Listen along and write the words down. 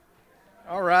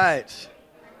All right.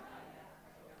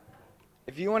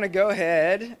 If you want to go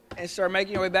ahead and start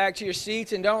making your way back to your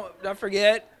seats, and don't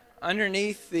forget,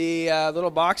 underneath the little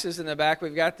boxes in the back,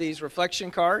 we've got these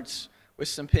reflection cards with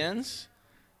some pins.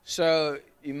 So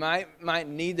you might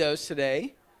need those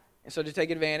today, and so to take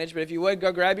advantage. But if you would,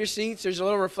 go grab your seats. There's a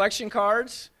little reflection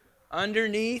cards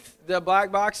underneath the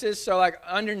black boxes, so like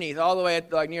underneath, all the way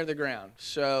at like near the ground.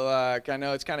 So I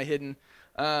know it's kind of hidden.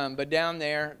 But down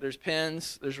there's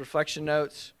pins, there's reflection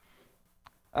notes.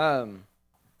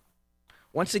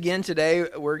 Once again today,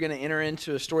 we're going to enter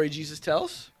into a story Jesus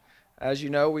tells. As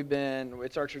you know,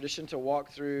 it's our tradition to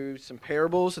walk through some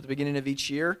parables at the beginning of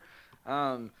each year.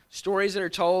 Stories that are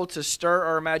told to stir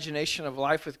our imagination of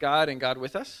life with God and God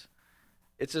with us.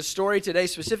 It's a story today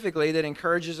specifically that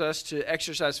encourages us to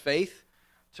exercise faith,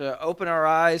 to open our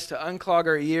eyes, to unclog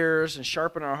our ears, and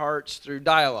sharpen our hearts through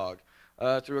dialogue.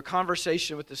 Through a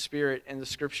conversation with the Spirit and the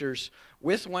Scriptures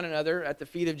with one another at the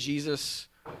feet of Jesus,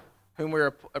 whom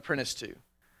we're apprenticed to.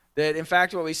 That, in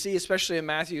fact, what we see, especially in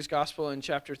Matthew's Gospel in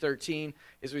chapter 13,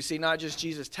 is we see not just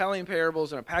Jesus telling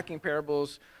parables and unpacking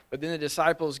parables, but then the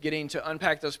disciples getting to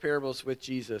unpack those parables with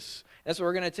Jesus. That's what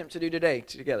we're going to attempt to do today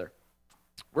together.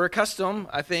 We're accustomed,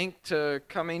 I think, to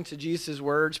coming to Jesus'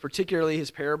 words, particularly his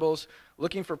parables,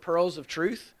 looking for pearls of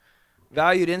truth,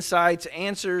 valued insights,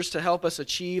 answers to help us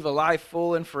achieve a life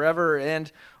full and forever,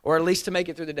 or at least to make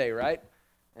it through the day, right?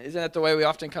 Isn't that the way we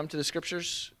often come to the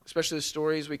Scriptures, especially the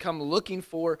stories? We come looking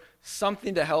for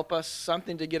something to help us,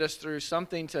 something to get us through,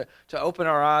 something to open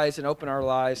our eyes and open our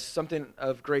lives, something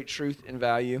of great truth and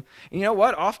value. And you know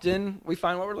what? Often we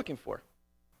find what we're looking for.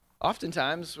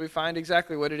 Oftentimes we find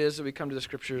exactly what it is that we come to the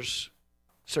Scriptures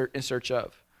in search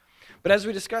of. But as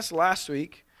we discussed last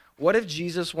week, what if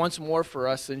Jesus wants more for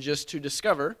us than just to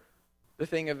discover the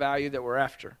thing of value that we're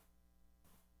after?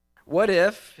 What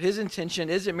if his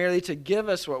intention isn't merely to give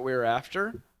us what we're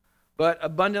after, but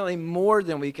abundantly more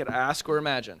than we could ask or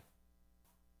imagine?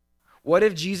 What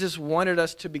if Jesus wanted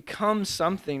us to become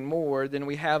something more than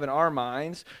we have in our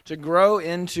minds, to grow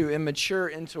into and mature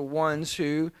into ones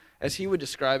who, as he would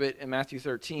describe it in Matthew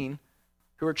 13,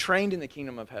 who are trained in the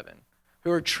kingdom of heaven, who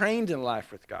are trained in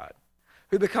life with God,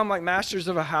 who become like masters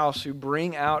of a house who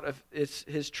bring out of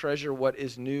his treasure what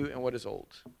is new and what is old?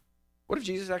 What if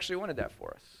Jesus actually wanted that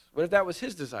for us? What if that was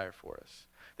his desire for us?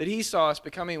 That he saw us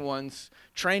becoming ones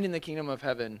trained in the kingdom of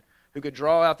heaven who could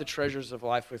draw out the treasures of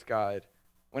life with God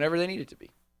whenever they needed to be,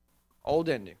 old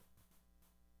and new.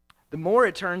 The more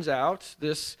it turns out,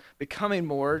 this becoming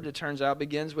more, it turns out,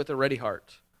 begins with a ready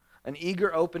heart, an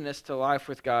eager openness to life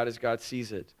with God as God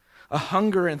sees it, a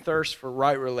hunger and thirst for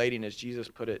right relating, as Jesus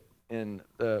put it in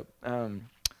the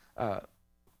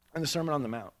Sermon on the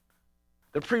Mount.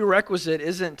 The prerequisite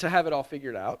isn't to have it all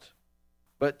figured out,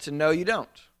 but to know you don't.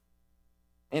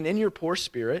 And in your poor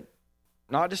spirit,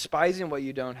 not despising what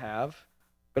you don't have,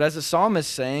 but as the psalmist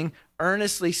is saying,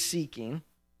 earnestly seeking,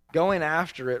 going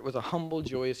after it with a humble,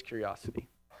 joyous curiosity.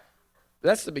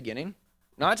 That's the beginning.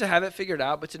 Not to have it figured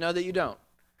out, but to know that you don't.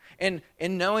 And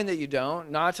in knowing that you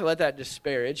don't, not to let that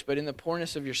disparage, but in the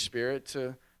poorness of your spirit,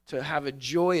 to have a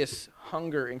joyous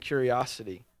hunger and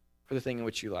curiosity for the thing in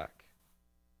which you lack.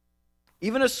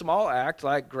 Even a small act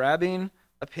like grabbing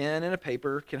a pen and a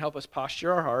paper can help us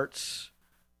posture our hearts,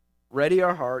 ready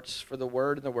our hearts for the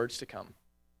word and the words to come.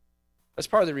 That's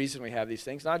part of the reason we have these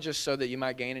things, not just so that you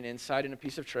might gain an insight in a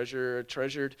piece of treasure, a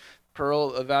treasured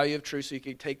pearl, a value of truth, so you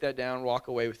can take that down, walk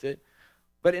away with it.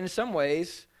 But in some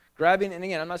ways, grabbing, and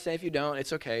again, I'm not saying if you don't,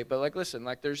 it's okay, but like listen,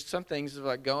 like there's some things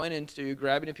like going into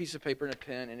grabbing a piece of paper and a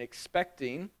pen and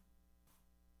expecting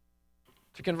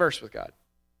to converse with God,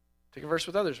 to converse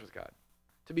with others with God,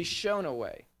 to be shown a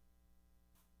way.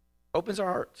 Opens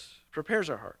our hearts, prepares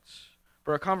our hearts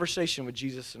for a conversation with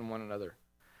Jesus and one another.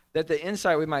 That the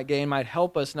insight we might gain might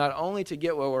help us not only to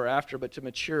get what we're after, but to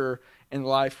mature in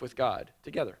life with God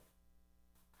together.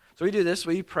 So we do this,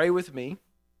 we pray with me,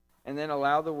 and then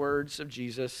allow the words of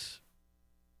Jesus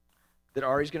that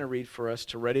Ari's going to read for us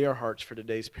to ready our hearts for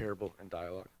today's parable and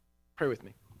dialogue. Pray with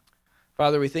me.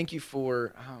 Father, we thank you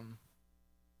for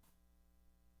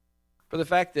the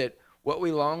fact that what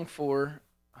we long for,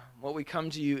 what we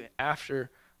come to you after,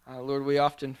 Lord, we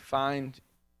often find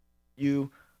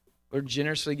you, Lord,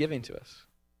 generously giving to us.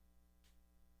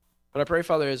 But I pray,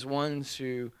 Father, as ones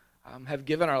who have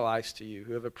given our lives to you,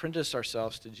 who have apprenticed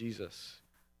ourselves to Jesus,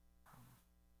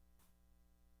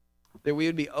 that we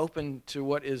would be open to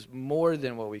what is more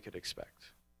than what we could expect.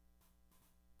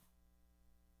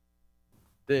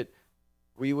 That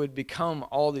we would become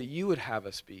all that you would have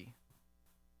us be.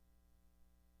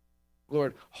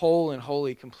 Lord, whole and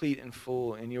holy, complete and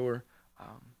full in your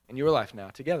life now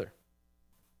together.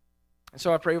 And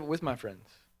so I pray with my friends,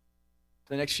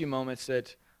 the next few moments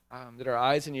that our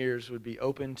eyes and ears would be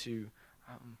open to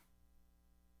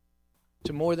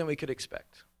more than we could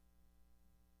expect.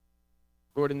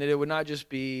 Lord, and that it would not just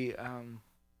be an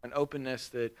openness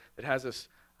that has us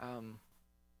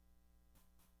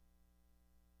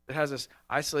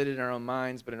isolated in our own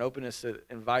minds, but an openness that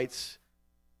invites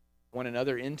one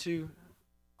another into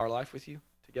our life with you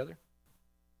together.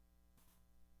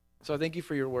 So I thank you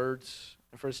for your words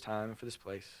and for this time and for this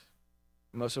place.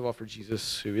 And most of all for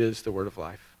Jesus, who is the word of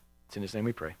life. It's in his name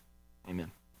we pray.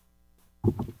 Amen.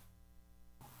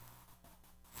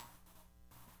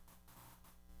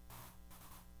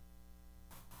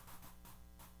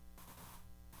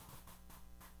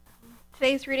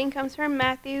 Today's reading comes from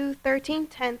Matthew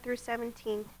 13:10 through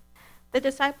 17. The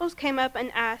disciples came up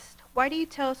and asked, "Why do you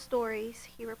tell stories?"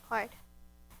 He replied,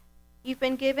 "You've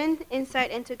been given insight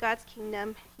into God's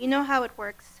kingdom. You know how it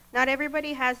works. Not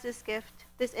everybody has this gift,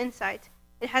 this insight.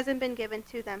 It hasn't been given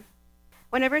to them.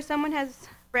 Whenever someone has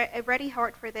a ready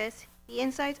heart for this, the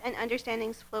insights and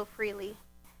understandings flow freely.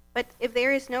 But if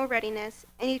there is no readiness,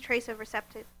 any trace of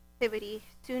receptivity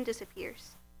soon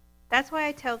disappears. That's why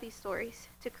I tell these stories,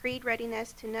 to create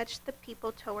readiness to nudge the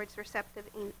people towards receptive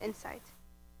insight.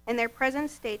 In their present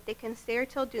state, they can stare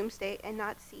till doomsday and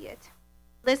not see it.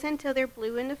 Listen till they're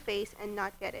blue in the face and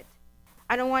not get it.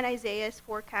 I don't want Isaiah's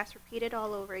forecast repeated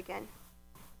all over again.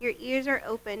 Your ears are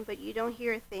open, but you don't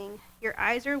hear a thing. Your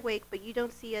eyes are awake, but you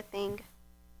don't see a thing.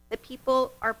 The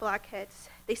people are blockheads.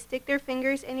 They stick their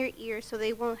fingers in your ears so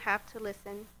they won't have to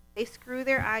listen. They screw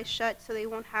their eyes shut so they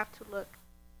won't have to look.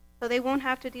 So they won't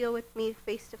have to deal with me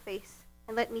face to face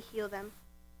and let me heal them.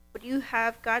 But you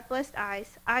have God-blessed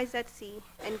eyes, eyes that see,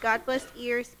 and God-blessed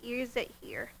ears, ears that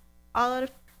hear. A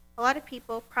lot of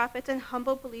people, prophets and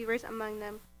humble believers among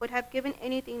them, would have given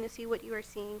anything to see what you are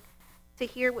seeing, to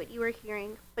hear what you are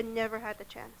hearing, but never had the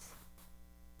chance."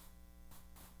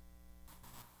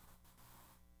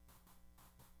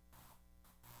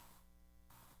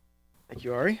 Thank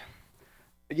you, Ari.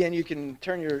 Again, you can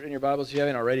turn in your Bibles, if you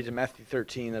haven't already, to Matthew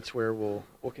 13. That's where we'll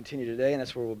continue today, and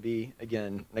that's where we'll be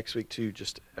again next week too,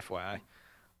 just FYI.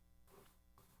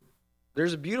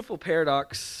 There's a beautiful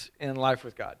paradox in life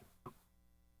with God.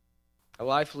 A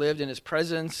life lived in his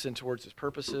presence and towards his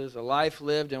purposes. A life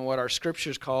lived in what our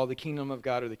scriptures call the kingdom of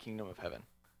God or the kingdom of heaven.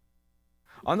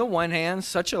 On the one hand,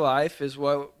 such a life is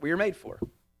what we are made for.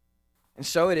 And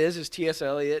so it is, as T.S.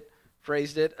 Eliot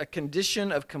phrased it, a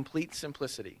condition of complete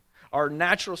simplicity. Our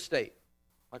natural state.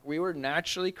 Like we were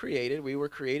naturally created. We were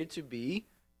created to be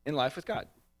in life with God.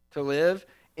 To live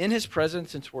in his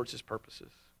presence and towards his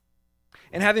purposes.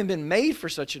 And having been made for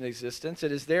such an existence,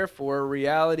 it is therefore a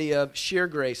reality of sheer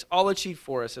grace, all achieved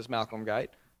for us, as Malcolm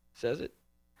Guite says it,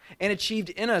 and achieved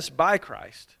in us by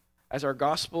Christ, as our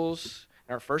Gospels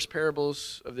and our first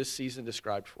parables of this season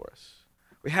described for us.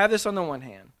 We have this on the one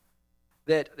hand,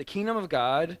 that the kingdom of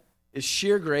God is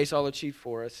sheer grace, all achieved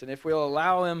for us, and if we'll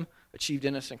allow him, achieved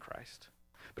in us in Christ.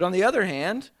 But on the other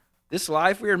hand, this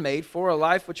life we are made for, a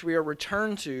life which we are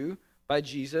returned to by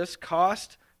Jesus,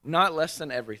 cost not less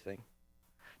than everything.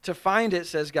 To find it,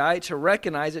 says Guy, to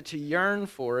recognize it, to yearn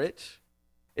for it,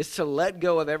 is to let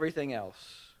go of everything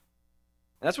else.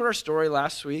 And that's what our story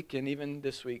last week and even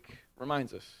this week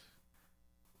reminds us.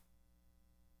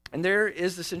 And there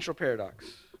is the central paradox,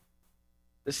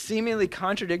 the seemingly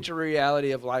contradictory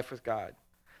reality of life with God.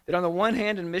 That on the one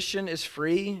hand, admission is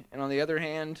free, and on the other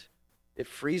hand, it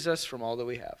frees us from all that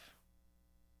we have.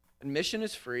 Admission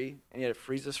is free, and yet it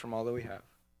frees us from all that we have.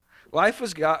 Life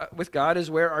with God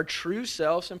is where our true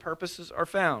selves and purposes are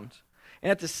found.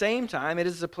 And at the same time, it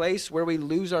is the place where we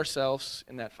lose ourselves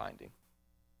in that finding.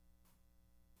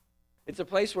 It's a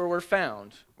place where we're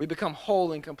found. We become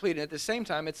whole and complete. And at the same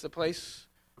time, it's the place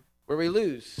where we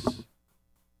lose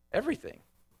everything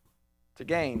to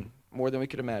gain more than we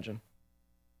could imagine.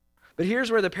 But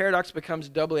here's where the paradox becomes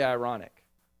doubly ironic.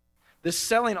 This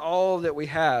selling all that we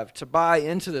have to buy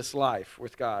into this life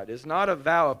with God is not a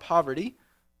vow of poverty,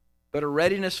 but a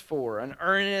readiness for, an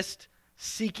earnest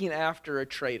seeking after a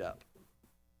trade-up.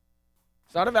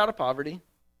 It's not a vow of poverty.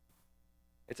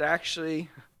 It's actually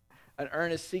an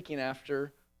earnest seeking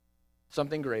after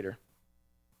something greater.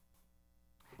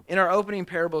 In our opening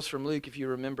parables from Luke, if you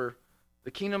remember,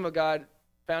 the kingdom of God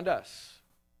found us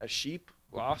as sheep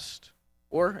lost,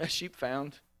 or as sheep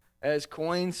found, as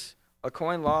coins, a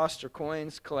coin lost or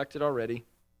coins collected already.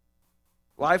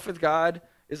 Life with God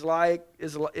is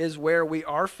where we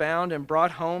are found and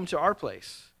brought home to our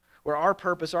place, where our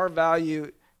purpose, our value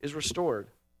is restored.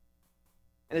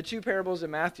 In the two parables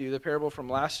in Matthew, the parable from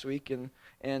last week and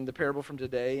the parable from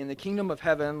today, in the kingdom of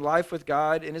heaven, life with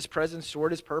God in his presence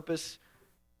toward his purpose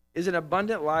is an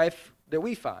abundant life that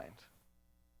we find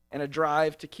and a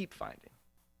drive to keep finding.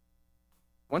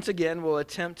 Once again, we'll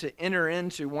attempt to enter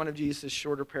into one of Jesus'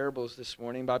 shorter parables this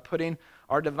morning by putting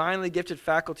our divinely gifted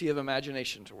faculty of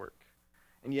imagination to work.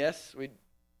 And yes, I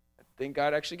think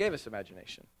God actually gave us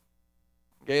imagination.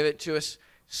 Gave it to us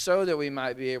so that we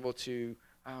might be able to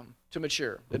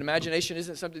mature. That imagination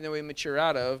isn't something that we mature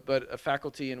out of, but a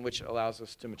faculty in which allows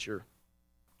us to mature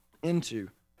into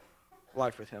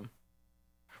life with him.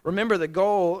 Remember, the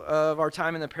goal of our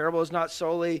time in the parable is not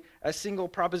solely a single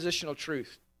propositional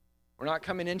truth. We're not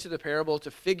coming into the parable to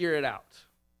figure it out,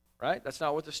 right? That's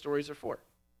not what the stories are for.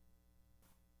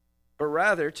 But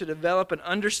rather to develop an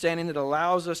understanding that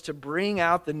allows us to bring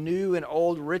out the new and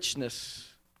old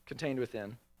richness contained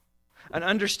within. An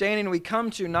understanding we come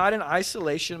to not in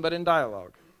isolation, but in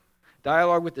dialogue.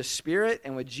 Dialogue with the Spirit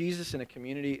and with Jesus in a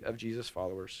community of Jesus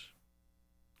followers.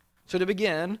 So to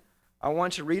begin, I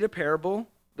want to read the parable,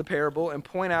 and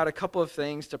point out a couple of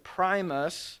things to prime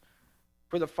us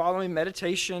for the following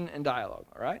meditation and dialogue,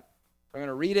 all right? So I'm going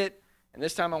to read it, and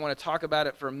this time I want to talk about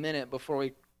it for a minute before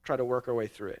we try to work our way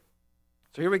through it.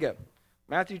 So here we go.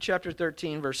 Matthew chapter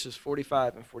 13, verses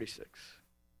 45 and 46.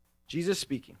 Jesus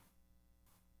speaking.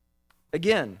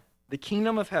 Again, the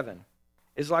kingdom of heaven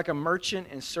is like a merchant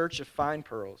in search of fine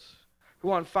pearls,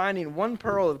 who on finding one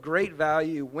pearl of great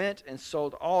value went and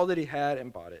sold all that he had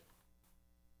and bought it.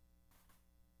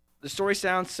 The story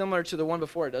sounds similar to the one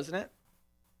before it, doesn't it?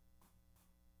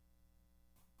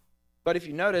 But if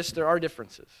you notice, there are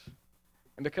differences.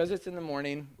 And because it's in the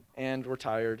morning and we're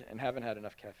tired and haven't had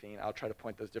enough caffeine, I'll try to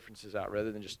point those differences out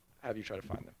rather than just have you try to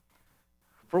find them.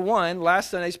 For one,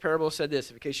 last Sunday's parable said this,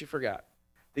 in case you forgot.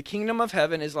 The kingdom of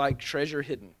heaven is like treasure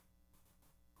hidden.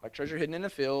 Like treasure hidden in a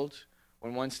field.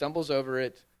 When one stumbles over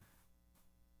it,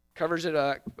 covers it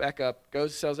back up,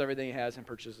 goes, sells everything he has, and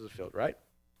purchases the field, right?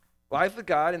 Life with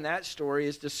God in that story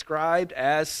is described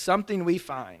as something we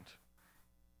find.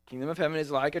 Kingdom of heaven is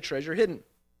like a treasure hidden.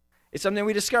 It's something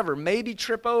we discover, maybe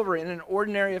trip over in an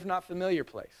ordinary, if not familiar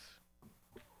place.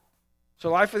 So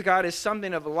life with God is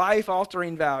something of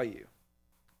life-altering value,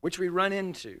 which we run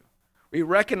into. We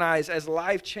recognize as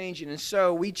life-changing, and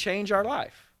so we change our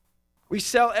life. We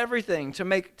sell everything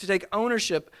to take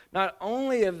ownership not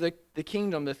only of the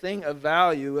kingdom, the thing of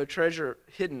value, a treasure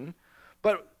hidden,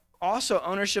 but also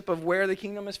ownership of where the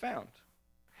kingdom is found,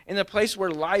 in the place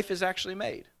where life is actually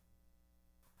made.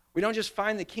 We don't just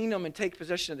find the kingdom and take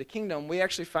possession of the kingdom. We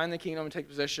actually find the kingdom and take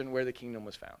possession where the kingdom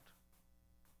was found.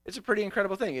 It's a pretty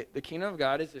incredible thing. The kingdom of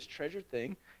God is this treasured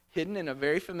thing hidden in a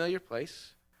very familiar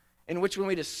place in which when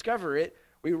we discover it,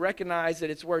 we recognize that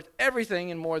it's worth everything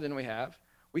and more than we have.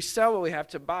 We sell what we have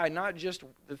to buy not just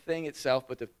the thing itself,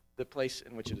 but the place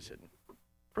in which it is hidden.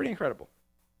 Pretty incredible.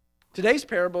 Today's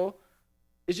parable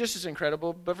is just as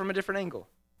incredible, but from a different angle.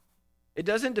 It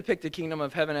doesn't depict the kingdom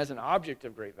of heaven as an object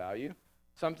of great value,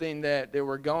 something that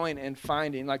we're going and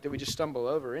finding, like that we just stumble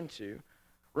over into.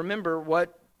 Remember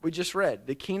what we just read.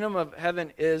 The kingdom of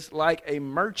heaven is like a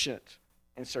merchant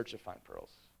in search of fine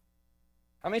pearls.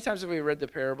 How many times have we read the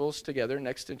parables together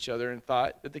next to each other and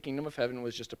thought that the kingdom of heaven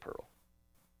was just a pearl?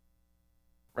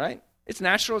 Right? It's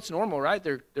natural, it's normal, right?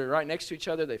 They're right next to each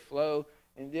other, they flow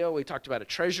and deal. We talked about a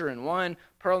treasure in one,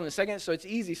 pearl in the second, so it's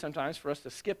easy sometimes for us to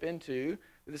skip into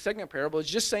the second parable. It's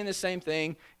just saying the same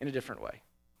thing in a different way,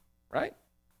 right?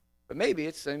 But maybe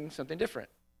it's saying something different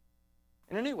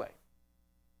in a new way.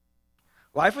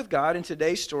 Life with God in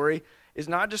today's story is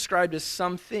not described as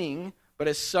something, but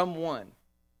as someone,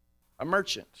 a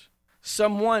merchant,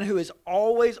 someone who is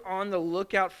always on the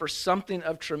lookout for something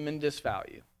of tremendous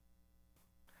value.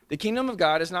 The kingdom of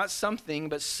God is not something,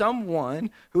 but someone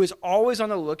who is always on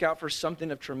the lookout for something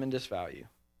of tremendous value.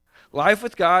 Life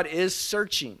with God is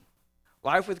searching.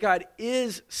 Life with God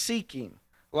is seeking.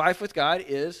 Life with God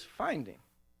is finding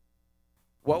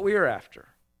what we are after,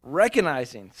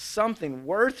 recognizing something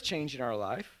worth changing our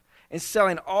life, and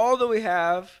selling all that we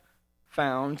have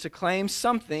found to claim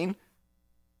something,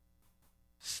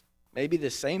 maybe the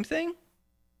same thing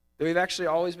that we've actually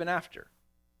always been after,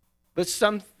 but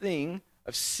something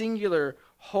of singular,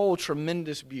 whole,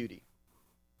 tremendous beauty.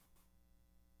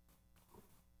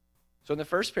 So in the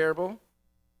first parable,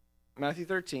 Matthew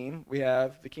 13, we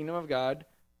have the kingdom of God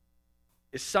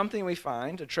is something we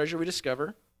find, a treasure we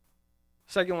discover.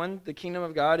 Second one, the kingdom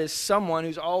of God is someone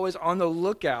who's always on the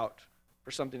lookout for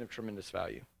something of tremendous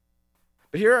value.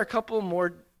 But here are a couple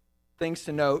more things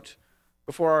to note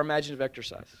before our imaginative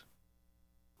exercise.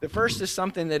 The first is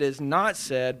something that is not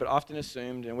said but often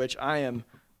assumed, in which I am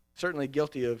certainly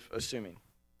guilty of assuming.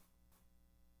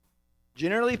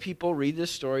 Generally, people read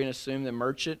this story and assume the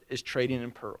merchant is trading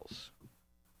in pearls.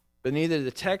 but neither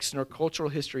the text nor cultural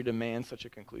history demand such a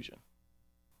conclusion.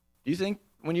 Do you think,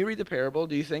 when you read the parable,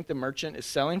 do you think the merchant is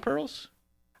selling pearls?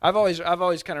 I've always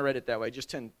kind of read it that way.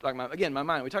 My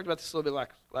mind. We talked about this a little bit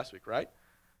last week, right?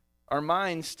 Our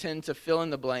minds tend to fill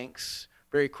in the blanks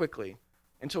very quickly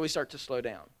until we start to slow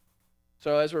down.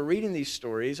 So as we're reading these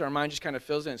stories, our mind just kind of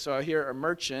fills in. So I hear a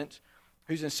merchant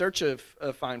who's in search of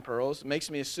fine pearls. It makes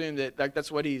me assume that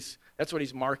that's what he's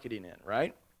marketing in,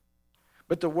 right?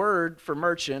 But the word for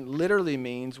merchant literally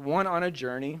means one on a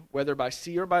journey, whether by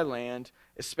sea or by land,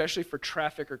 especially for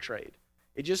traffic or trade.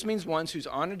 It just means one who's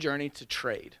on a journey to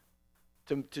trade,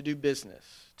 to do business,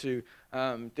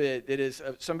 that is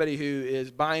somebody who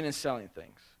is buying and selling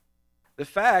things. The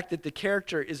fact that the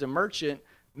character is a merchant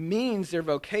means their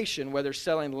vocation, whether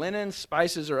selling linen,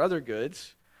 spices, or other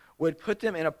goods, would put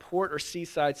them in a port or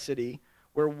seaside city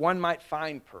where one might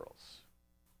find pearls.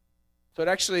 So it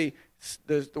actually,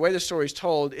 the way the story is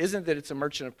told isn't that it's a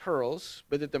merchant of pearls,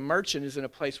 but that the merchant is in a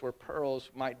place where pearls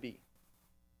might be.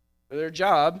 So their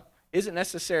job isn't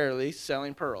necessarily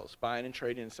selling pearls, buying and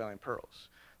trading and selling pearls.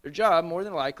 Their job, more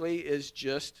than likely, is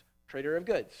just trader of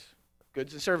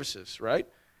goods and services, right?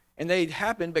 And they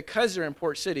happen, because they're in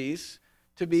port cities,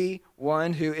 to be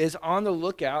one who is on the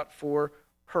lookout for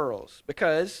pearls,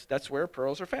 because that's where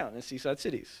pearls are found, in seaside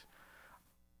cities.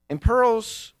 And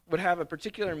pearls would have a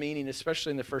particular meaning,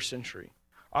 especially in the first century.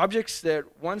 Objects that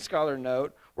one scholar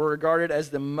note were regarded as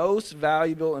the most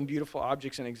valuable and beautiful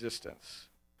objects in existence.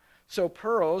 So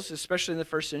pearls, especially in the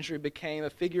first century, became a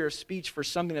figure of speech for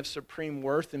something of supreme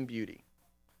worth and beauty.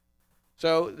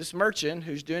 So this merchant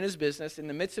who's doing his business, in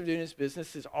the midst of doing his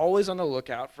business, is always on the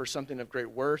lookout for something of great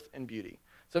worth and beauty.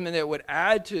 Something that would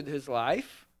add to his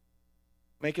life,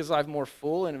 make his life more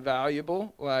full and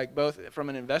valuable, like both from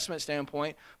an investment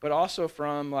standpoint, but also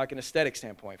from like an aesthetic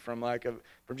standpoint, from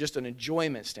just an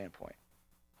enjoyment standpoint.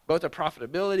 Both a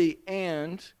profitability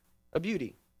and a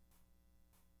beauty.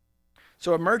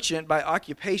 So a merchant, by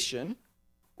occupation,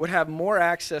 would have more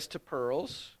access to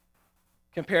pearls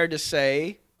compared to,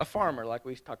 say, a farmer, like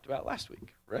we talked about last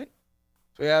week, right?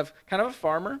 So we have kind of a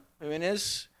farmer who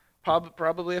is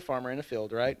probably a farmer in a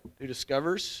field, right, who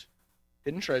discovers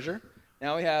hidden treasure.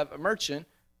 Now we have a merchant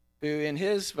who, in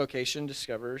his vocation,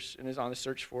 discovers and is on the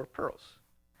search for pearls.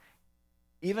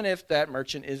 Even if that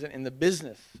merchant isn't in the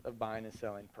business of buying and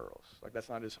selling pearls. Like, that's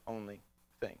not his only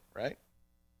thing, right?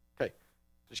 Okay,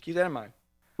 just keep that in mind.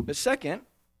 But second,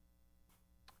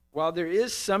 while there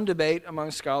is some debate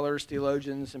among scholars,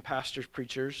 theologians, and pastors,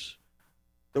 preachers,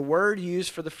 the word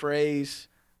used for the phrase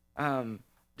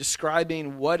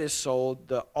describing what is sold,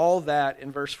 the all that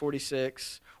in verse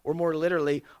 46, or more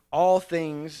literally, all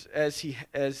things as he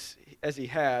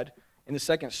had in the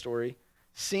second story,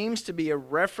 seems to be a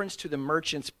reference to the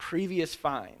merchant's previous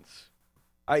finds,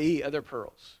 i.e. other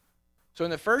pearls. So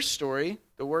in the first story,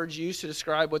 the words used to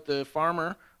describe what the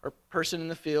farmer or person in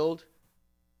the field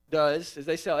does is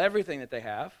they sell everything that they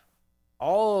have.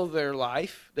 All of their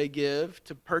life they give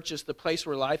to purchase the place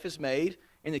where life is made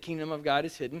and the kingdom of God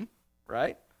is hidden,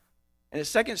 right? In the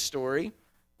second story,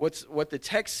 what the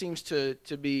text seems to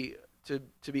be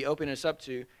opening us up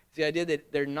to is the idea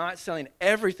that they're not selling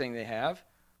everything they have,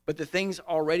 but the things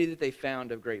already that they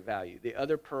found of great value, the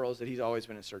other pearls that he's always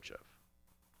been in search of.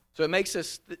 So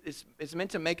it's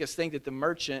meant to make us think that the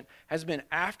merchant has been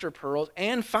after pearls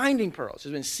and finding pearls,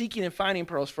 has been seeking and finding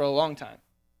pearls for a long time.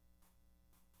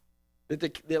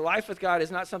 That the life with God is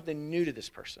not something new to this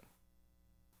person,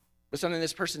 but something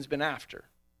this person's been after.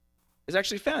 Is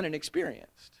actually found and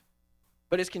experienced,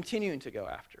 but is continuing to go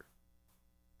after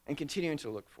and continuing to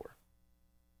look for.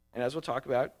 And as we'll talk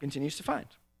about, continues to find.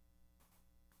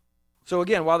 So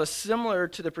again, while it's similar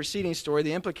to the preceding story,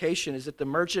 the implication is that the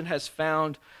merchant has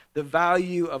found the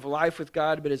value of life with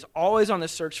God, but is always on the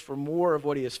search for more of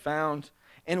what he has found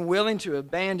and willing to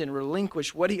abandon,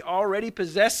 relinquish what he already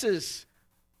possesses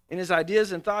in his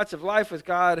ideas and thoughts of life with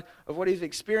God, of what he's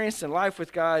experienced in life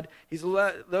with God.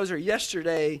 Those are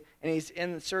yesterday, and he's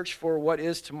in the search for what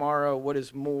is tomorrow, what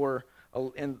is more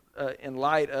in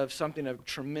light of something of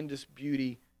tremendous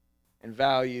beauty and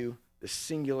value, the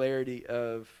singularity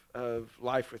of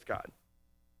life with God.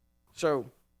 So,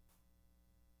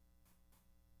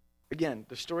 again,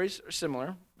 the stories are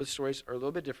similar, but the stories are a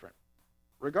little bit different.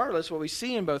 Regardless, what we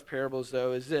see in both parables,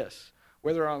 though, is this.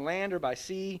 Whether on land or by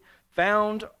sea,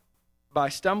 found by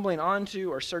stumbling onto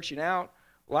or searching out,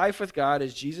 life with God,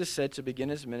 as Jesus said to begin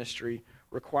his ministry,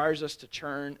 requires us to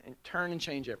turn and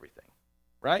change everything,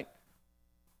 right?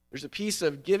 There's a piece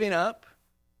of giving up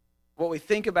what we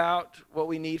think about, what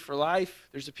we need for life.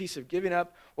 There's a piece of giving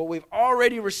up what we've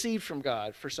already received from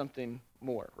God for something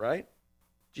more, right?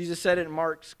 Jesus said it in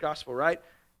Mark's gospel, right?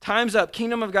 Time's up.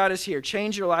 Kingdom of God is here.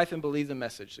 Change your life and believe the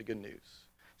message, the good news.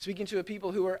 Speaking to a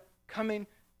people who are coming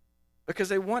because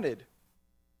they wanted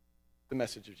the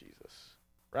message of Jesus,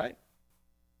 right?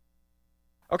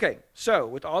 Okay, so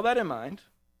with all that in mind,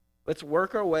 let's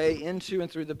work our way into and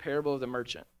through the parable of the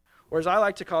merchant, or as I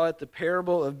like to call it, the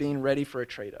parable of being ready for a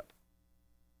trade-up.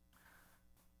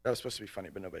 That was supposed to be funny,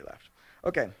 but nobody laughed.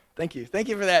 Okay, thank you. Thank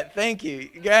you for that. Thank you.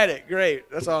 You got it.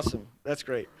 Great. That's awesome. That's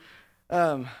great.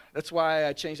 That's why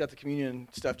I changed out the communion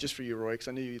stuff just for you, Roy, because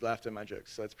I knew you laughed at my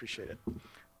jokes, so I appreciate it.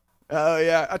 Oh,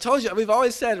 yeah. I told you, we've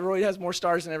always said Roy has more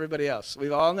stars than everybody else.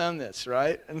 We've all known this,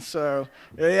 right? And so,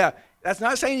 yeah. That's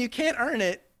not saying you can't earn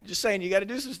it. Just saying you got to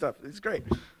do some stuff. It's great.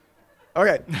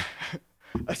 Okay.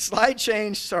 A slight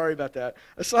change. Sorry about that.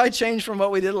 A slight change from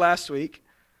what we did last week.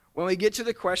 When we get to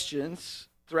the questions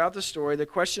throughout the story, the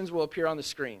questions will appear on the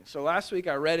screen. So last week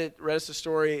I read us the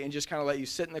story and just kind of let you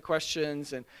sit in the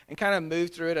questions and kind of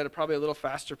move through it at probably a little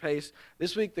faster pace.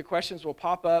 This week the questions will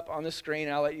pop up on the screen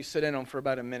and I'll let you sit in them for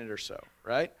about a minute or so,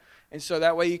 right? And so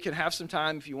that way you can have some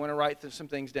time if you want to write some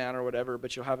things down or whatever,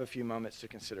 but you'll have a few moments to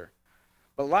consider.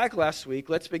 But like last week,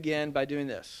 let's begin by doing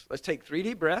this. Let's take 3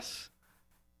 deep breaths.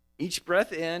 Each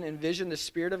breath in, envision the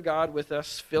Spirit of God with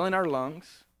us filling our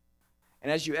lungs.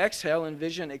 And as you exhale,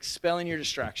 envision expelling your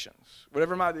distractions,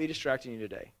 whatever might be distracting you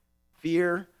today.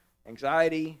 Fear,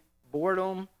 anxiety,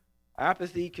 boredom,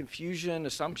 apathy, confusion,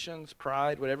 assumptions,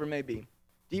 pride, whatever it may be.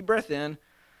 Deep breath in,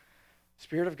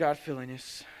 Spirit of God filling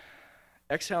us.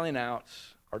 Exhaling out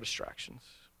our distractions.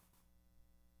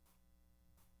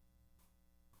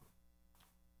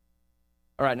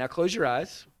 All right, now close your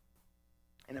eyes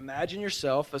and imagine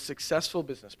yourself a successful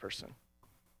business person,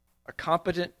 a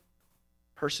competent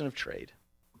person of trade.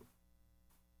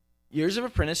 Years of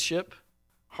apprenticeship,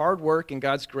 hard work, and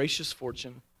God's gracious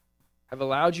fortune have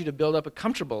allowed you to build up a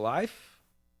comfortable life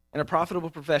and a profitable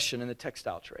profession in the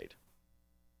textile trade.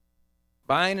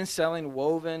 Buying and selling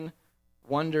woven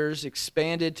wonders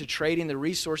expanded to trading the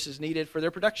resources needed for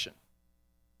their production.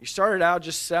 You started out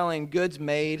just selling goods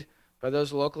made by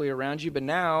those locally around you, but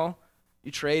now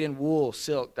you trade in wool,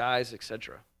 silk, dyes,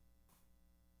 etc.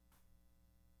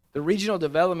 The regional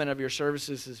development of your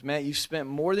services has meant you've spent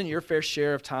more than your fair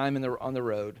share of time on the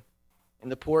road, in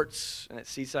the ports and at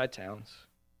seaside towns.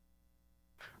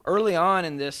 Early on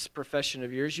in this profession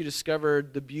of yours, you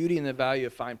discovered the beauty and the value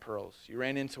of fine pearls. You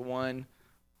ran into one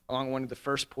along one of the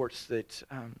first ports that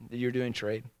you're doing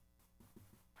trade.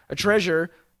 A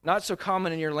treasure not so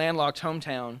common in your landlocked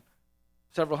hometown,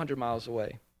 several hundred miles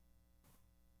away.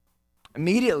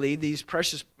 Immediately, these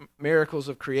precious miracles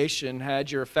of creation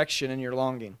had your affection and your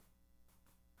longing.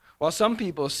 While some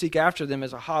people seek after them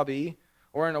as a hobby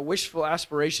or in a wishful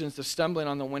aspirations of stumbling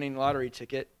on the winning lottery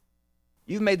ticket,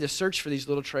 you've made the search for these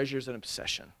little treasures an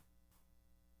obsession.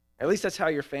 At least that's how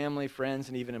your family, friends,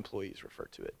 and even employees refer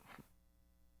to it.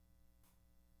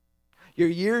 Your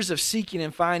years of seeking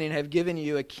and finding have given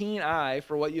you a keen eye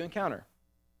for what you encounter.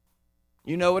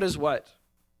 You know what is what.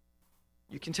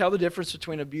 You can tell the difference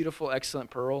between a beautiful, excellent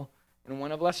pearl and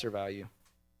one of lesser value.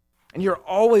 And you're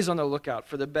always on the lookout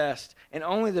for the best, and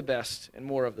only the best, and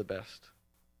more of the best.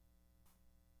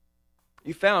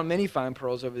 You found many fine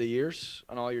pearls over the years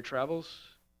on all your travels.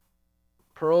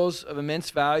 Pearls of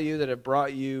immense value that have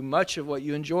brought you much of what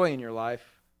you enjoy in your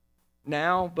life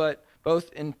now, but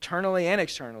both internally and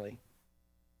externally.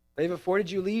 They've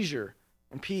afforded you leisure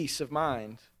and peace of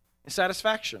mind and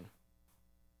satisfaction,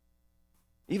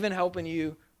 even helping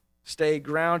you stay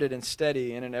grounded and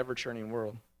steady in an ever-churning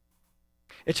world.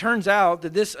 It turns out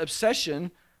that this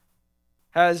obsession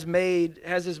has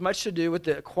as much to do with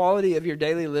the quality of your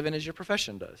daily living as your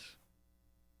profession does.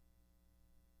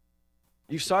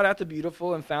 You've sought out the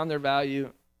beautiful and found their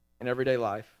value in everyday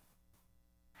life.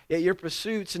 Yet your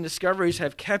pursuits and discoveries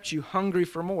have kept you hungry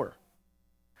for more.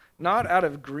 Not out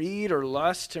of greed or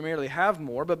lust to merely have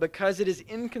more, but because it is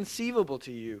inconceivable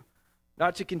to you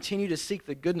not to continue to seek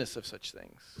the goodness of such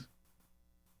things,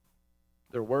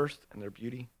 their worth and their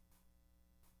beauty.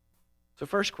 So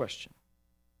first question,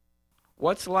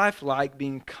 what's life like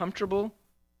being comfortable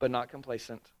but not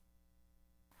complacent?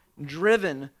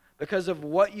 Driven because of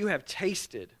what you have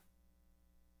tasted,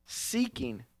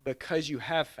 seeking because you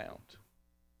have found.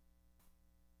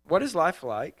 What is life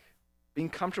like being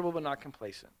comfortable but not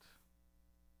complacent?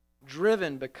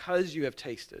 Driven because you have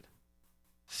tasted,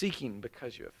 seeking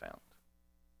because you have found.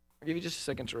 I'll give you just a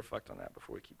second to reflect on that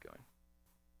before we keep going.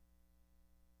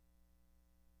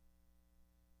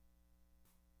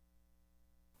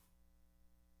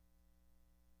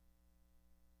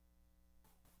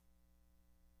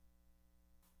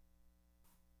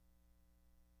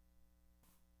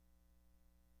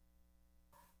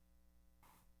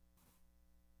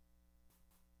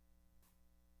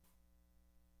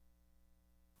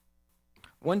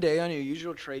 One day on your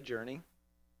usual trade journey,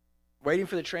 waiting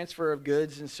for the transfer of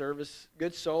goods and service,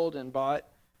 goods sold and bought,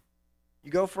 you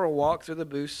go for a walk through the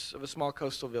booths of a small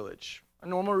coastal village, a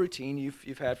normal routine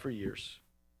you've had for years.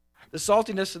 The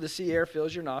saltiness of the sea air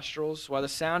fills your nostrils, while the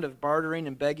sound of bartering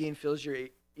and begging fills your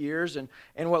ears, and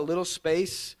what little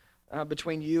space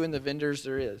between you and the vendors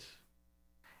there is.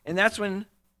 And that's when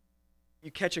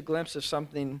you catch a glimpse of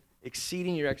something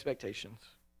exceeding your expectations.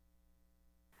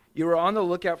 You were on the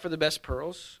lookout for the best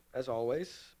pearls, as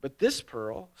always, but this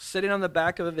pearl, sitting on the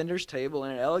back of a vendor's table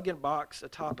in an elegant box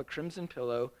atop a crimson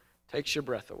pillow, takes your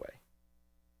breath away.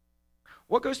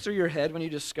 What goes through your head when you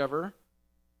discover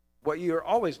what you are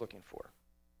always looking for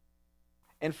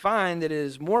and find that it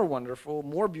is more wonderful,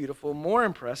 more beautiful, more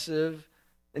impressive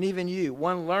than even you,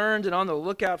 one learned and on the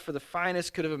lookout for the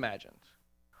finest, could have imagined?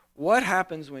 What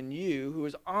happens when you, who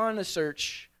is on a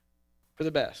search for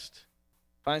the best,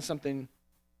 find something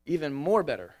even more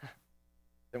better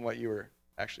than what you were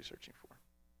actually searching for?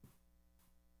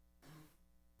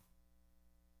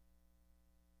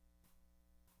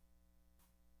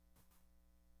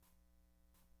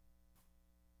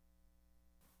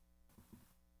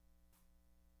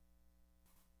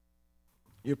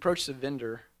 You approach the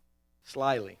vendor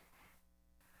slyly.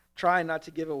 Try not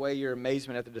to give away your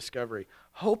amazement at the discovery,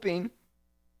 hoping,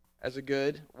 as a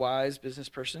good, wise business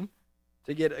person,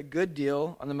 to get a good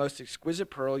deal on the most exquisite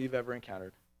pearl you've ever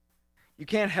encountered. You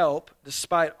can't help,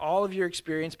 despite all of your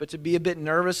experience, but to be a bit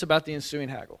nervous about the ensuing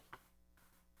haggle.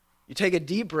 You take a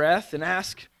deep breath and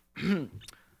ask,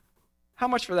 how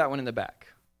much for that one in the back?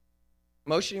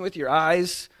 Motioning with your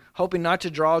eyes, hoping not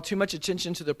to draw too much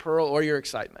attention to the pearl or your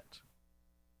excitement.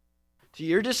 To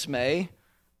your dismay,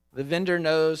 the vendor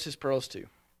knows his pearls too.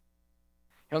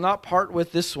 He'll not part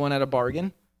with this one at a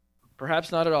bargain,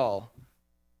 perhaps not at all,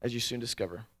 as you soon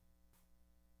discover.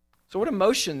 So what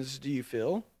emotions do you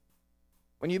feel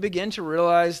when you begin to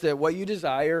realize that what you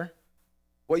desire,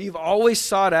 what you've always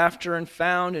sought after and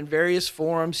found in various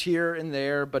forms here and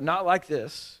there, but not like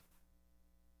this,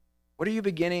 what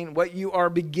you are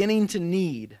beginning to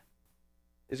need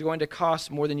is going to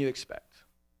cost more than you expect,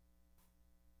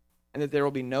 and that there will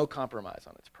be no compromise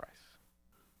on its price?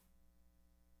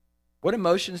 What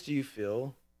emotions do you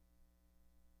feel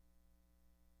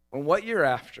when what you're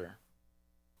after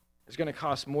is going to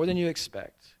cost more than you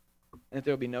expect, and that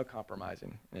there will be no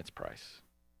compromising in its price?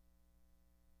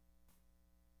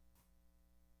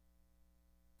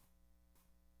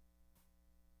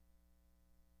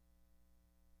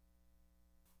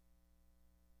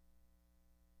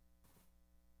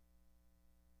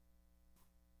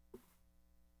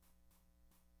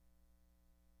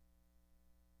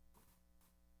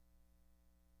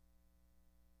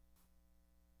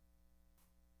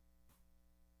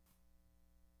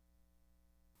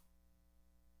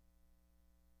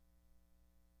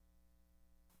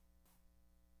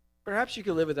 Perhaps you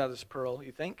could live without this pearl,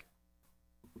 you think?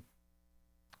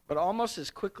 But almost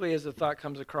as quickly as the thought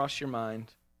comes across your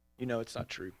mind, you know it's not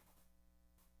true.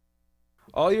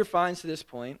 All your finds to this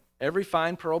point, every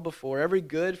fine pearl before, every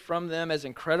good from them, as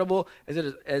incredible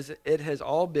as it has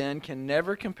all been, can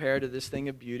never compare to this thing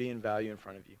of beauty and value in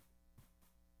front of you.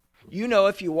 You know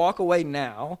if you walk away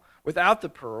now without the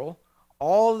pearl,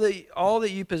 all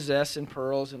that you possess in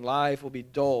pearls in life will be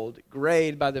dulled,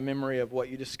 grayed by the memory of what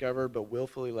you discovered but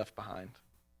willfully left behind.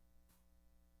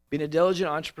 Being a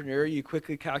diligent entrepreneur, you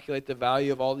quickly calculate the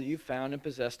value of all that you've found and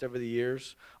possessed over the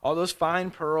years, all those fine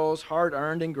pearls,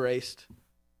 hard-earned and graced,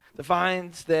 the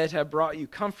finds that have brought you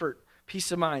comfort,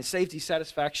 peace of mind, safety,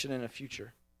 satisfaction, and a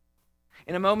future.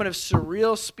 In a moment of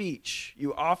surreal speech,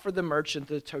 you offer the merchant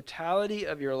the totality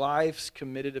of your life's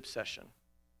committed obsession.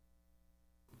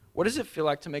 What does it feel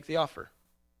like to make the offer?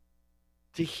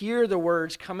 To hear the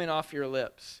words coming off your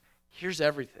lips, here's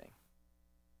everything,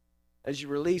 as you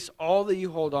release all that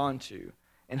you hold on to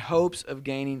in hopes of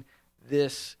gaining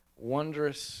this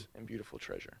wondrous and beautiful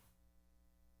treasure.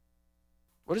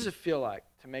 What does it feel like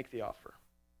to make the offer?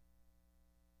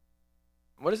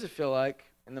 What does it feel like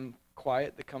in the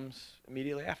quiet that comes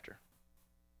immediately after?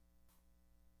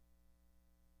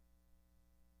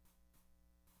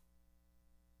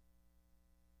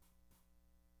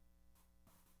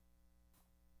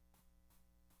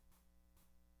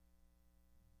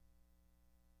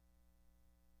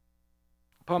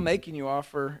 Upon making your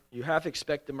offer, you half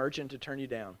expect the merchant to turn you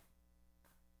down.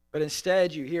 But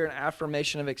instead, you hear an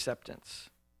affirmation of acceptance.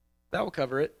 That will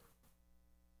cover it.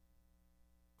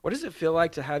 What does it feel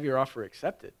like to have your offer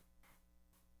accepted?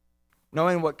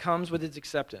 Knowing what comes with its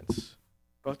acceptance,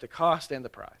 both the cost and the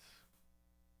price.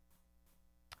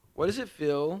 What does it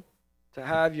feel to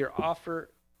have your offer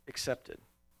accepted?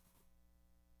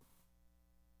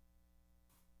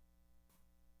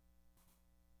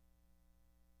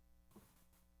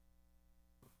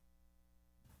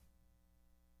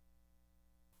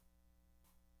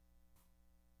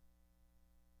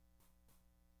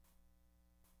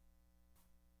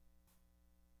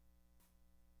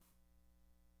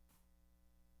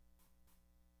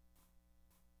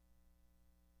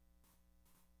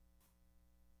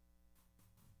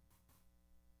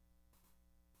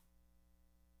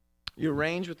 You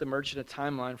arrange with the merchant a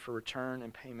timeline for return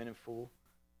and payment in full,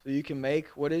 so you can make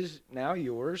what is now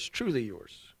yours truly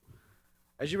yours.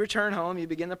 As you return home, you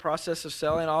begin the process of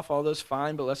selling off all those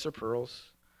fine but lesser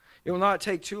pearls. It will not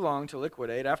take too long to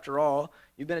liquidate. After all,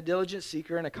 you've been a diligent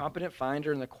seeker and a competent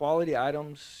finder, and the quality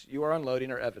items you are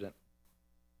unloading are evident.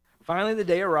 Finally, the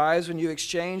day arrives when you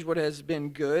exchange what has been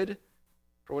good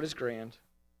for what is grand.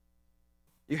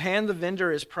 You hand the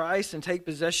vendor his price and take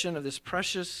possession of this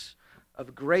precious,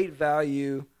 of great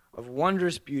value, of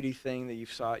wondrous beauty thing that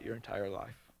you've sought your entire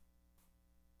life.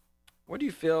 What do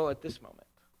you feel at this moment?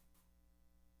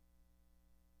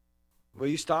 Will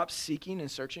you stop seeking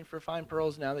and searching for fine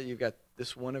pearls now that you've got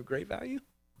this one of great value?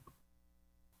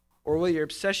 Or will your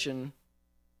obsession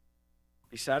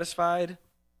be satisfied,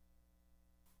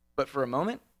 but for a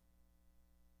moment,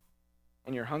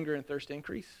 and your hunger and thirst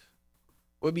increase?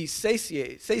 Will it be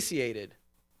satiated,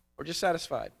 or just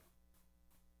satisfied?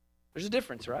 There's a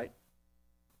difference, right?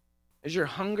 Is your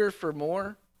hunger for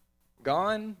more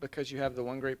gone because you have the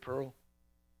one great pearl?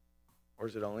 Or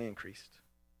is it only increased?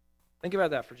 Think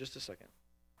about that for just a second.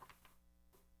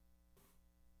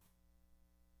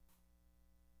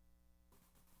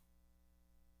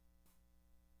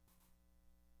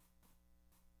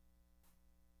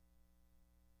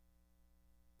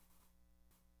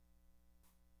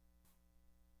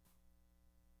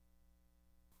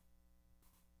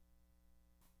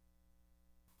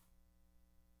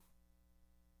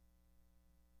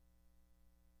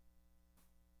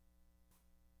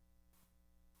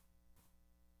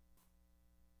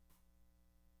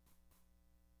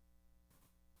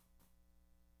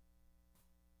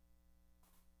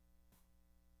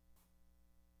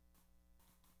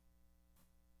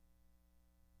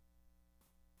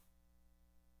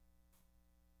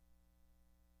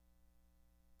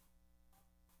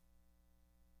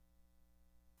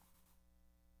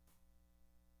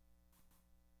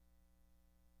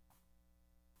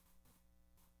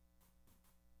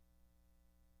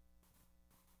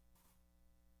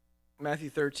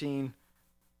 Matthew 13,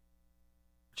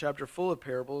 chapter full of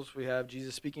parables. We have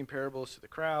Jesus speaking parables to the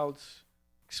crowds,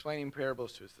 explaining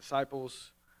parables to his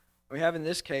disciples. We have in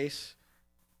this case,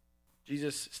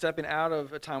 Jesus stepping out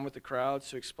of a time with the crowds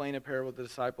to explain a parable to the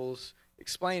disciples,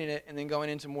 explaining it, and then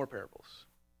going into more parables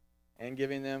and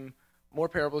giving them more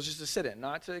parables just to sit in,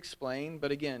 not to explain, but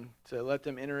again, to let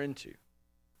them enter into.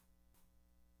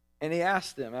 And he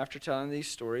asked them, after telling these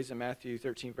stories in Matthew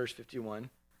 13, verse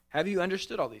 51, have you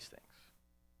understood all these things?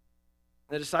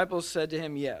 And the disciples said to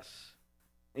him, yes.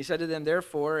 And he said to them,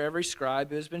 therefore, every scribe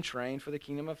who has been trained for the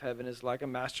kingdom of heaven is like a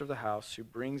master of the house who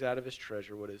brings out of his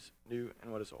treasure what is new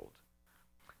and what is old.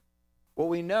 What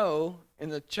we know in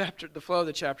the flow of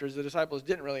the chapter is the disciples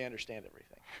didn't really understand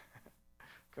everything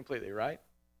completely, right?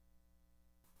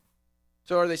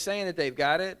 So are they saying that they've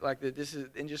got it, like that this is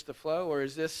in just the flow, or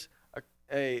is this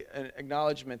an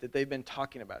acknowledgement that they've been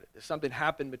talking about it? That something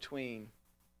happened between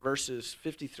verses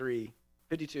 52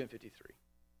 and 53.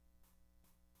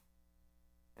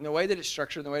 In the way that it's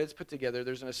structured, in the way it's put together,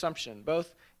 there's an assumption,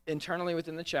 both internally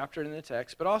within the chapter and in the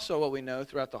text, but also what we know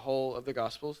throughout the whole of the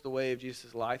Gospels, the way of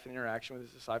Jesus' life and interaction with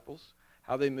his disciples,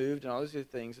 how they moved and all these other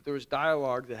things, that there was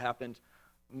dialogue that happened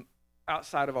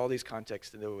outside of all these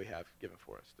contexts than what we have given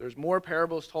for us. There's more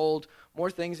parables told, more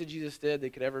things that Jesus did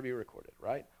that could ever be recorded,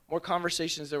 right? More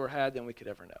conversations that were had than we could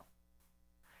ever know.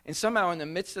 And somehow in the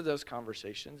midst of those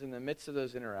conversations, in the midst of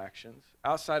those interactions,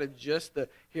 outside of just the,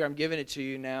 here, I'm giving it to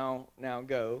you, now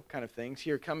go kind of things,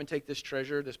 here, come and take this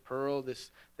treasure, this pearl, this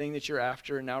thing that you're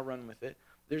after, and now run with it,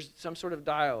 there's some sort of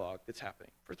dialogue that's happening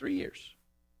for 3 years.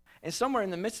 And somewhere in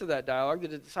the midst of that dialogue,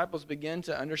 the disciples begin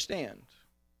to understand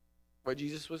what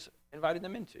Jesus was inviting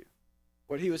them into,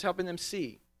 what he was helping them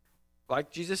see.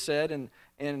 Like Jesus said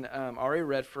and already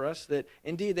read for us, that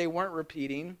indeed they weren't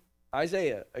repeating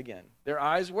Isaiah again. Their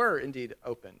eyes were indeed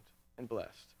opened and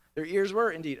blessed. Their ears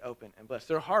were indeed open and blessed.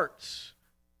 Their hearts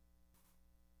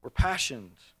were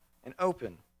passioned and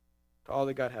open to all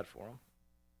that God had for them.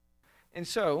 And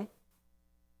so,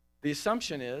 the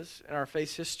assumption is, in our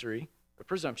faith history, the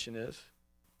presumption is,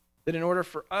 that in order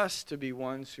for us to be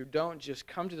ones who don't just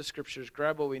come to the scriptures,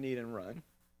 grab what we need and run,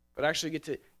 but actually get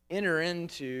to enter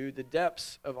into the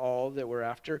depths of all that we're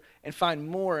after and find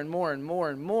more and more and more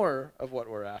and more of what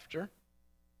we're after,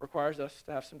 requires us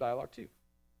to have some dialogue too.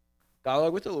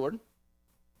 Dialogue with the Lord,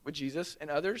 with Jesus, and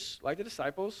others, like the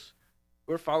disciples,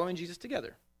 who are following Jesus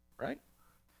together, right?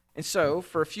 And so,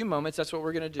 for a few moments, that's what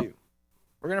we're going to do.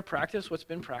 We're going to practice what's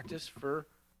been practiced for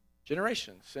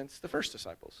generations since the first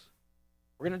disciples.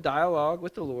 We're going to dialogue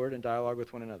with the Lord and dialogue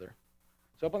with one another.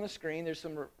 So up on the screen, there's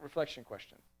some reflection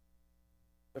questions.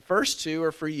 The first two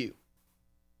are for you.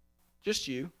 Just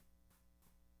you.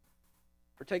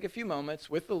 or take a few moments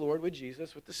with the Lord, with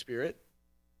Jesus, with the Spirit,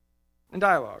 in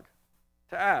dialogue,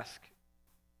 to ask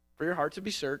for your heart to be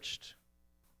searched.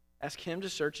 Ask him to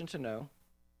search and to know.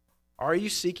 Are you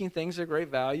seeking things of great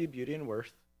value, beauty, and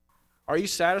worth? Are you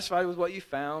satisfied with what you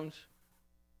found?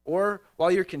 Or while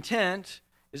you're content,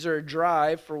 is there a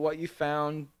drive for what you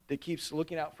found that keeps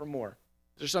looking out for more?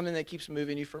 Is there something that keeps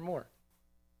moving you for more?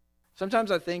 Sometimes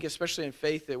I think, especially in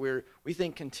faith, that we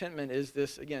think contentment is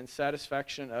this, again,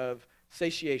 satisfaction of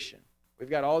satiation. We've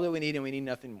got all that we need and we need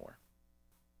nothing more.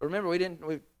 But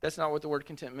remember, that's not what the word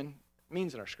contentment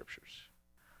means in our scriptures.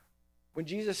 When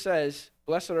Jesus says,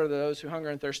 blessed are those who hunger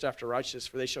and thirst after righteousness,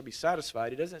 for they shall be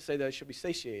satisfied, he doesn't say that they shall be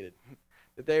satiated,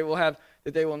 that they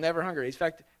will never hunger. In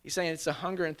fact, he's saying it's a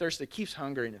hunger and thirst that keeps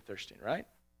hungering and thirsting, right?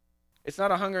 It's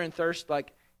not a hunger and thirst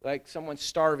like someone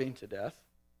starving to death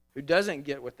who doesn't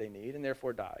get what they need and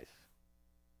therefore dies.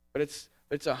 But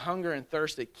it's a hunger and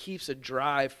thirst that keeps a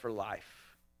drive for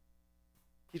life,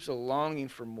 keeps a longing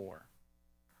for more,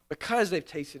 because they've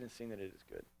tasted and seen that it is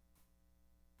good.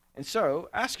 And so,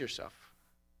 ask yourself,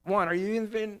 one, are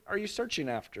you searching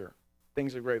after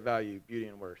things of great value, beauty,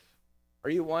 and worth? Are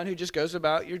you one who just goes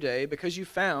about your day because you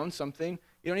found something,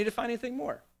 you don't need to find anything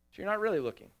more, so you're not really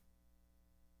looking?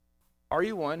 Are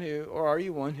you one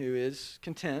who is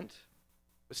content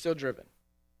but still driven?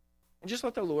 And just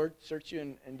let the Lord search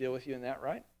you and deal with you in that,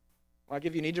 right? Like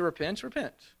if you need to repent,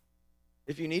 repent.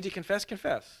 If you need to confess,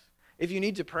 confess. If you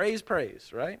need to praise,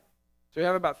 praise, right? So you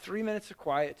have about 3 minutes of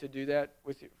quiet to do that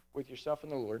with yourself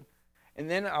and the Lord. And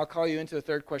then I'll call you into the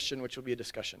third question, which will be a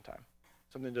discussion time,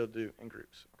 something to do in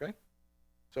groups, okay?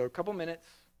 So a couple minutes,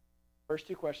 first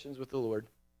two questions with the Lord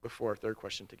before our third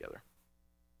question together.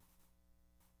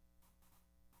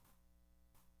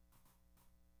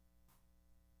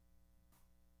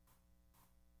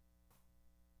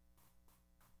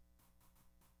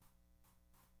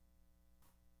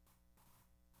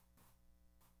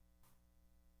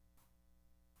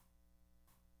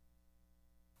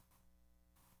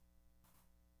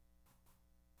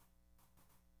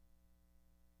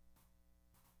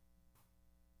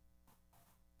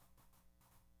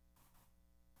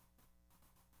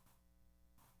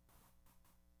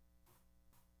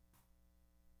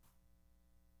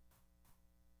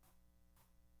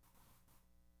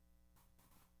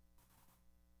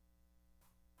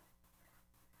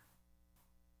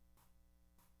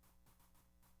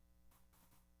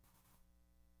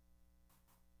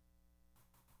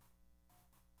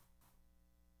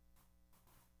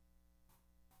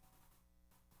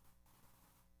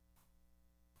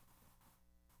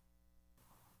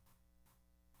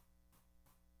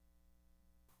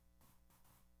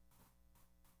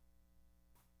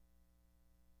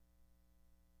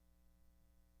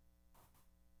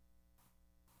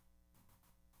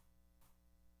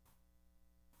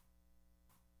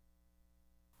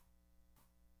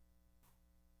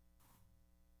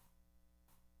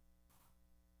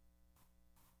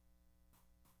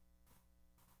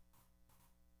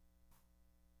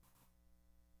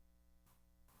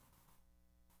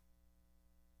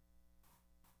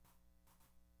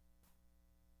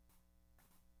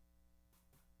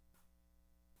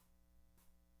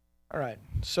 All right,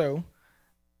 so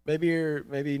maybe you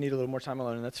need a little more time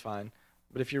alone, and that's fine.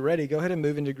 But if you're ready, go ahead and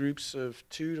move into groups of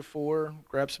 2 to 4,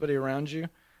 grab somebody around you,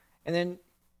 and then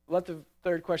let the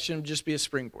third question just be a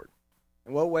springboard.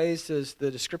 In what ways does the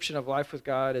description of life with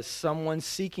God as someone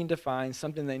seeking to find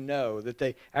something they know that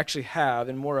they actually have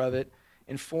and more of it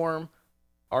inform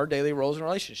our daily roles and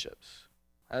relationships?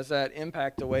 How does that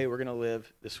impact the way we're going to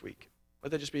live this week?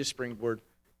 Let that just be a springboard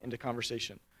into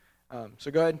conversation.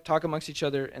 So go ahead and talk amongst each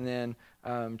other, and then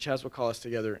Chaz will call us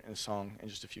together in a song in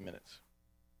just a few minutes.